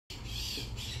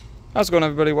How's it going,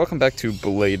 everybody? Welcome back to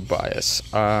Blade Bias.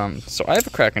 So I have a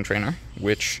kraken trainer,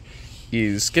 which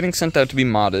is getting sent out to be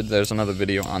modded. There's another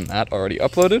video on that already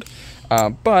uploaded.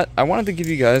 But I wanted to give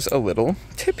you guys a little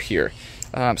tip here.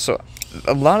 So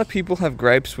a lot of people have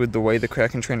gripes with the way the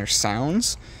kraken trainer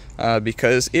sounds,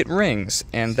 because it rings,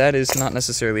 and that is not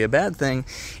necessarily a bad thing.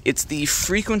 It's the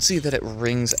frequency that it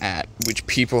rings at which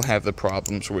people have the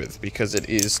problems with, because it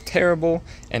is terrible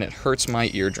and it hurts my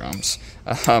eardrums.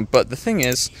 But the thing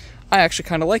is, I actually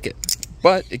kind of like it,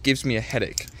 but it gives me a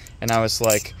headache. And I was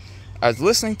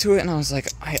listening to it and I was like,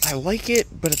 I like it,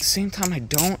 but at the same time I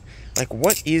don't. Like,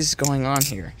 what is going on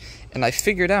here? And I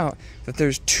figured out that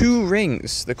there's two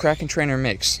rings the kraken trainer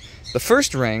makes. The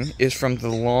first ring is from the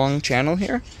long channel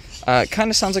here. It kind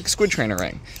of sounds like a squid trainer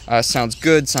ring. Sounds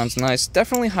good, sounds nice,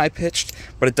 definitely high-pitched,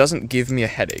 but it doesn't give me a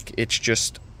headache. It's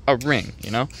just a ring,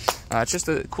 you know? It's just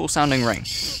a cool sounding ring.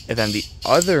 And then the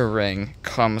other ring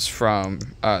comes from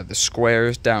the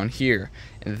squares down here.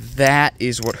 And that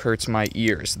is what hurts my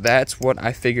ears. That's what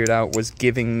I figured out was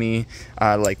giving me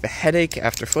like the headache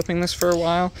after flipping this for a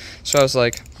while. So I was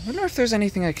like, I wonder if there's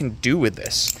anything I can do with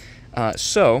this.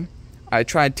 So I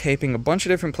tried taping a bunch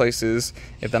of different places,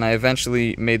 and then I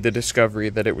eventually made the discovery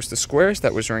that it was the squares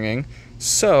that was ringing.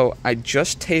 So I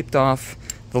just taped off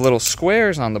the little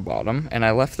squares on the bottom, and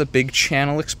I left the big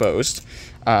channel exposed,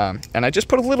 and I just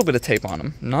put a little bit of tape on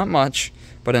them. Not much,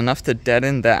 but enough to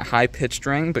deaden that high-pitched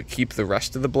ring, but keep the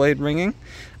rest of the blade ringing.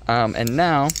 And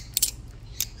now,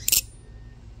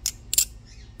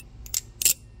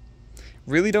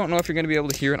 really don't know if you're going to be able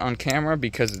to hear it on camera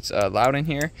because it's loud in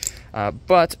here,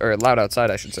 or loud outside,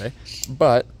 I should say,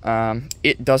 but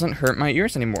it doesn't hurt my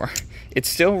ears anymore. It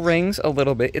still rings a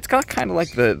little bit. It's got kind of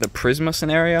like the Prisma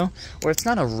scenario, where it's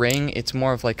not a ring, it's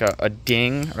more of like a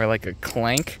ding or like a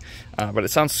clank, but it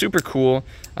sounds super cool.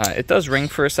 It does ring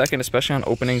for a second, especially on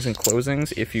openings and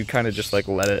closings, if you kind of just like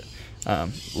let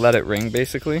it ring,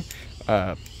 basically.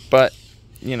 But,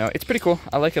 you know, it's pretty cool.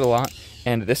 I like it a lot.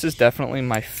 And this is definitely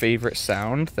my favorite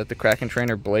sound that the kraken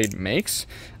trainer blade makes,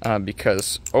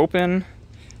 because open,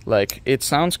 like, it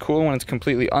sounds cool when it's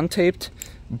completely untaped,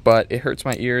 but it hurts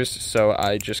my ears, so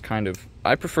I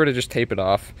prefer to just tape it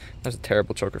off. That's a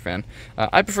terrible choker fan.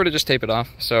 I prefer to just tape it off,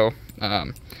 so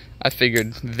I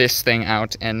figured this thing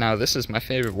out, and now this is my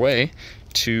favorite way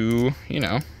to, you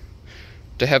know,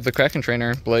 to have the kraken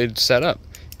trainer blade set up,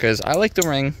 because I like the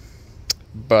ring,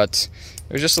 but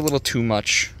there's just a little too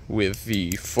much with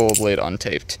the full blade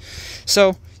untaped.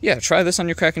 So yeah, try this on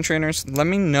your kraken trainers. Let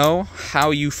me know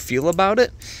how you feel about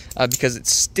it, because it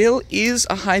still is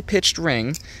a high-pitched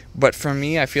ring, but for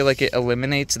me, I feel like it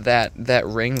eliminates that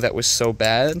ring that was so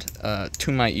bad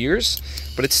to my ears,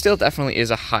 but it still definitely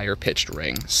is a higher-pitched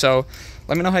ring. So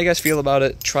let me know how you guys feel about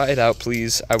it. Try it out,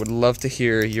 please. I would love to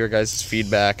hear your guys'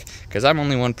 feedback, because I'm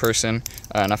only one person,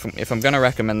 and if I'm going to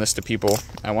recommend this to people,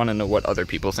 I want to know what other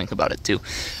people think about it too.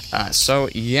 So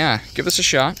yeah, give us a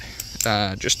shot.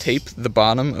 Just tape the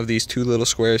bottom of these two little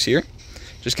squares here.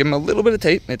 Just give them a little bit of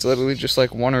tape. It's literally just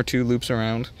like 1 or 2 loops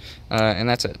around, and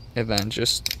that's it. And then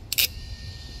just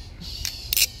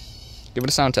give it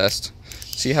a sound test.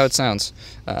 See how it sounds.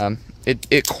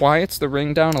 It quiets the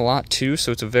ring down a lot too,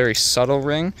 so it's a very subtle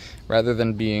ring rather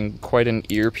than being quite an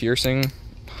ear-piercing,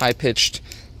 high-pitched,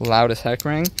 loud as heck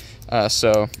ring.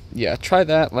 So yeah, try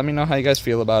that. Let me know how you guys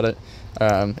feel about it.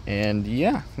 And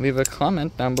yeah, leave a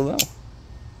comment down below.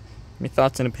 My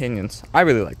thoughts and opinions. I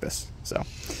really like this. So,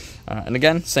 and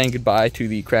again, saying goodbye to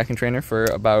the kraken trainer for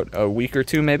about a week or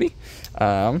 2 maybe.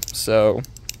 So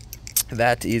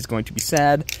that is going to be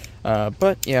sad.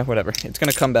 But yeah, whatever. It's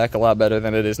gonna come back a lot better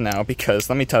than it is now, because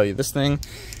let me tell you, this thing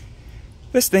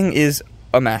is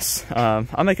a mess.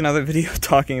 I'll make another video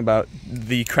talking about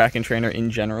the kraken trainer in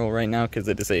general right now, because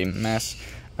it is a mess.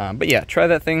 But yeah, try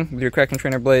that thing with your kraken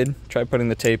trainer blade. Try putting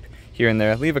the tape here and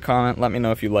there. Leave a comment. Let me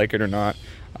know if you like it or not.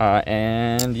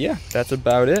 And yeah, that's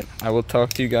about it. I will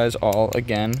talk to you guys all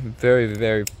again very,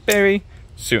 very, very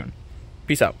soon.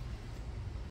 Peace out.